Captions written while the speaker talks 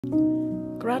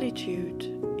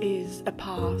Gratitude is a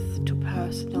path to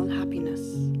personal happiness.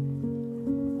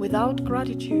 Without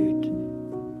gratitude,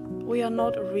 we are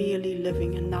not really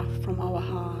living enough from our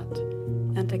heart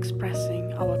and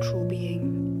expressing our true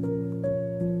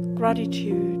being.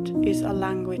 Gratitude is a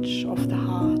language of the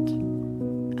heart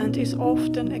and is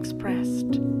often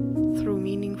expressed through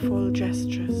meaningful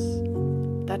gestures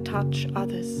that touch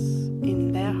others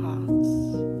in their hearts.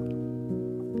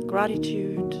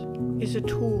 Gratitude is a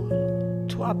tool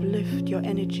to uplift your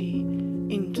energy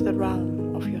into the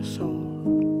realm of your soul.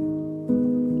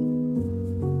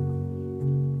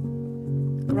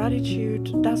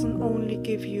 Gratitude doesn't only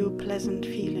give you pleasant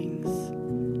feelings,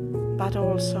 but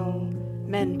also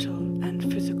mental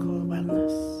and physical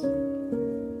wellness.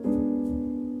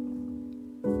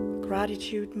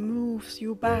 Gratitude moves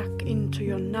you back into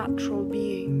your natural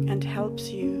being and helps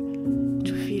you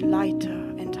to feel lighter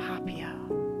and happier.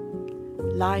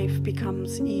 Life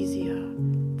becomes easier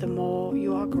the more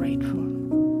you are grateful.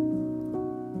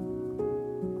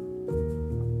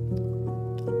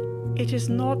 It is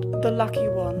not the lucky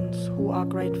ones who are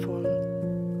grateful,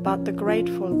 but the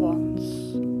grateful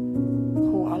ones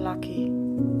who are lucky.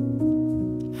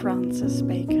 Francis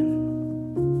Bacon.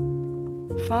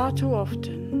 Far too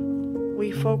often,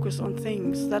 we focus on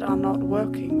things that are not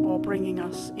working or bringing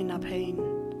us inner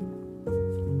pain.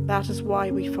 That is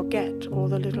why we forget all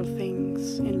the little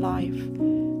things in life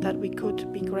that we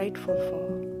could be grateful for.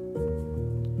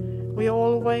 We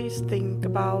always think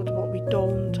about what we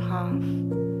don't have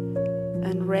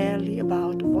and rarely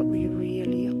about what we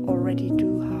really already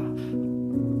do have.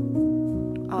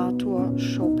 Arthur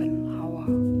Schopenhauer.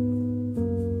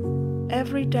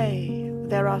 Every day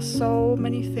there are so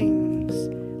many things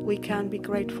we can be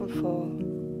grateful for.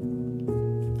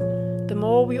 The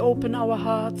more we open our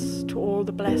hearts to all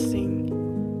the blessing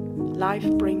life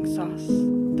brings us,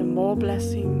 the more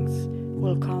blessings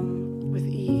will come with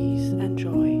ease and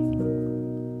joy.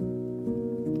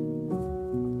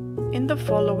 In the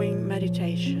following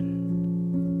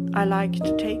meditation, I like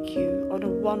to take you on a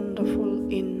wonderful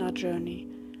inner journey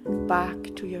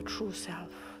back to your true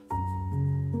self.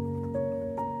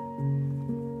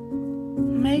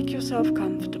 Make yourself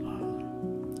comfortable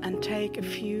and take a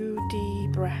few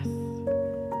deep breaths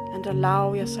and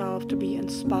allow yourself to be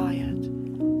inspired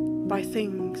by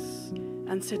things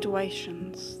and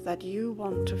situations that you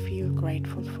want to feel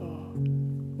grateful for.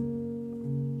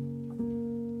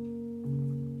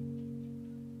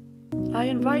 I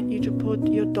invite you to put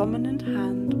your dominant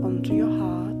hand onto your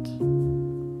heart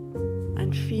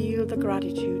and feel the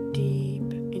gratitude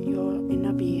deep in your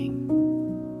inner being.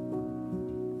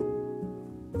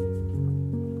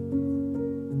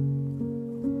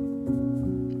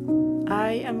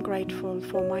 I am grateful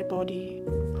for my body,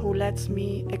 who lets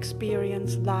me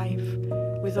experience life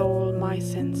with all my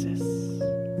senses.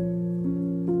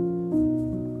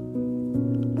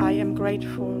 I am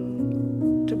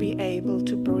grateful to be able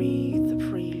to breathe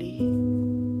freely.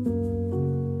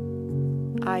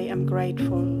 I am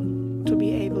grateful to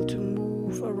be able to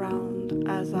move around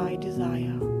as I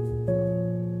desire.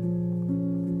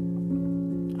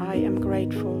 I am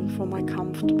grateful for my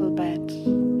comfortable bed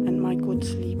and my good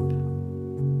sleep.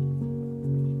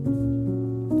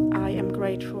 I am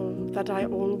grateful that I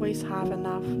always have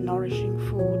enough nourishing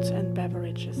foods and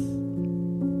beverages.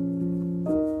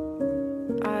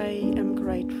 I am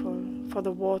grateful for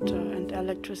the water and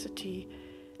electricity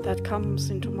that comes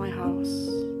into my house.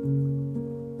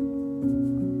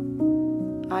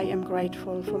 I am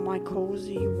grateful for my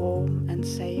cozy, warm and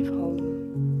safe home.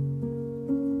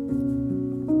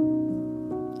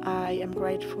 I am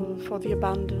grateful for the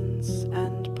abundance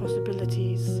and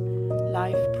possibilities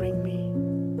life brings me.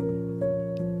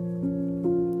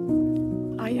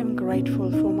 I am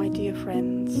grateful for my dear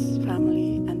friends,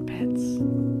 family and pets.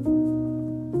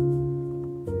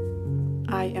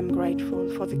 I am grateful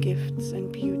for the gifts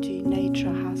and beauty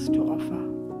nature has to offer.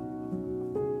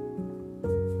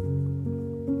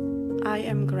 I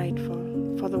am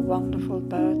grateful for the wonderful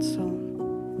bird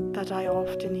song that I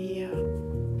often hear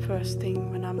first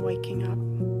thing when I'm waking up.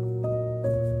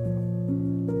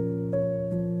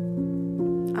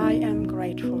 I am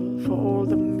grateful for all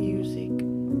the music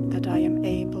that I am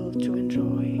able to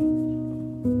enjoy.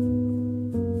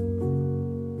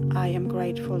 I am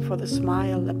grateful for the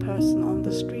smile a person on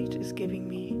the street is giving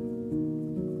me.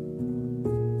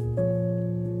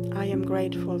 I am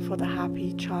grateful for the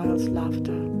happy child's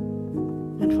laughter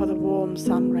and for the warm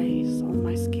sun rays on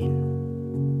my skin.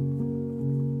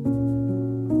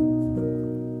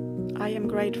 I am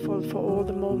grateful for all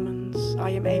the moments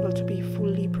I am able to be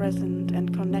fully present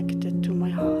and connected to my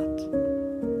heart.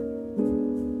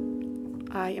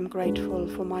 I I am grateful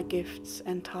for my gifts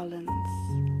and talents.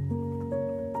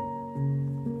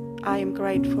 I am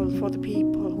grateful for the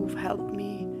people who've helped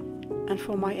me and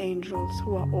for my angels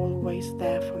who are always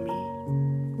there for me.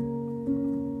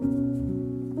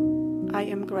 I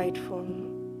am grateful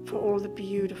for all the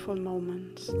beautiful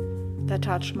moments that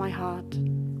touch my heart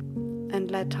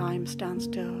and let time stand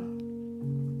still.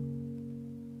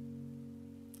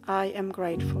 I am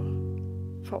grateful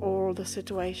for all the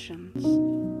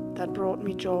situations that brought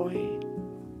me joy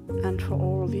and for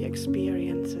all the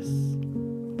experiences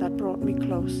that brought me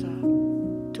closer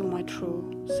to my true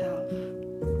self.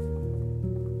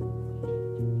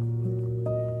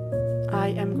 I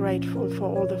am grateful for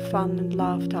all the fun and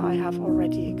laughter I have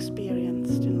already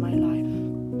experienced in my life.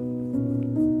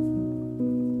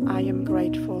 I am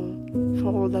grateful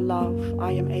for all the love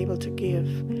I am able to give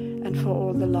and for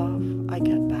all the love I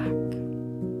get back.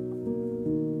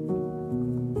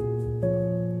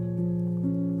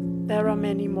 There are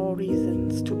many more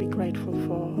reasons to be grateful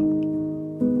for,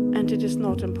 and it is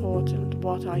not important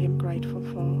what I am grateful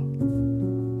for,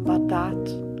 but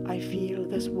that I feel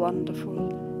this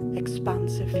wonderful,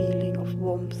 expansive feeling of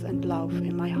warmth and love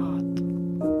in my heart.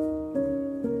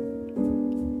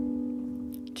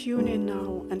 Tune in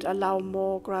now and allow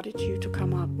more gratitude to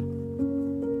come up.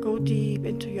 Go deep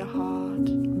into your heart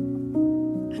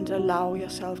and allow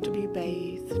yourself to be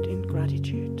bathed in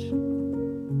gratitude.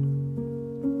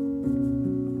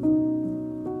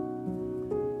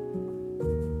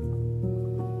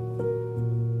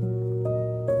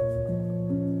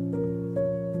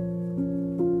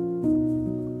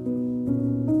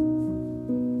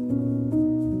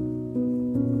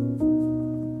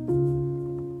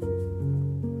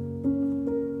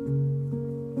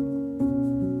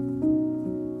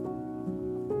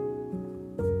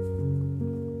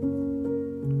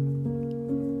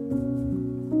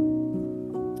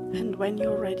 When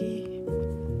you're ready,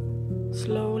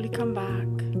 slowly come back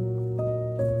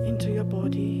into your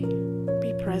body.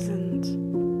 Be present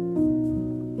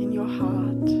in your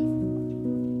heart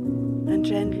and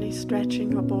gently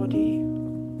stretching your body,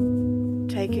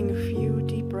 taking a few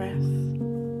deep breaths,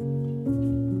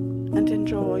 and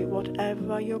enjoy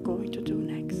whatever you're going to do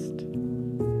next.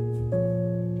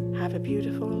 Have a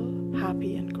beautiful,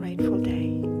 happy and grateful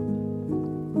day.